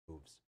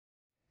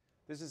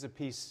This is a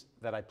piece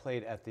that I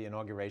played at the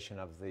inauguration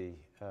of the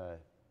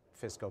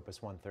Fisk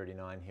Opus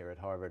 139 here at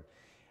Harvard.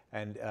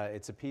 And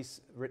it's a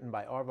piece written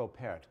by Arvo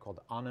Pärt called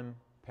Annum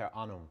Per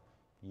Annum,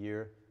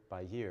 Year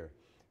by Year.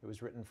 It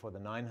was written for the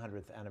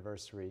 900th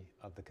anniversary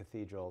of the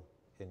cathedral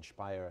in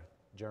Speyer,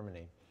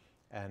 Germany.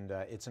 And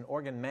it's an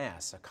organ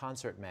mass, a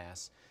concert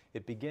mass.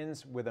 It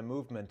begins with a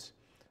movement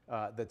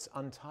that's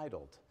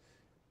untitled,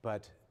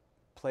 but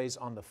plays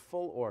on the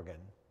full organ.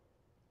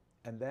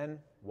 And then,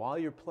 while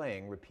you're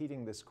playing,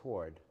 repeating this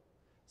chord,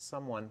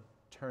 someone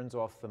turns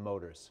off the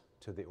motors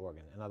to the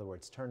organ. In other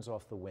words, turns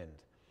off the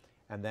wind.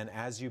 And then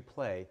as you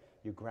play,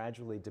 you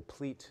gradually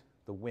deplete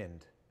the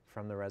wind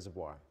from the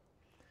reservoir.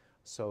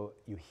 So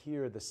you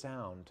hear the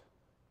sound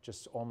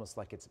just almost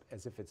like it's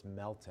as if it's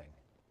melting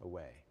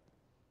away.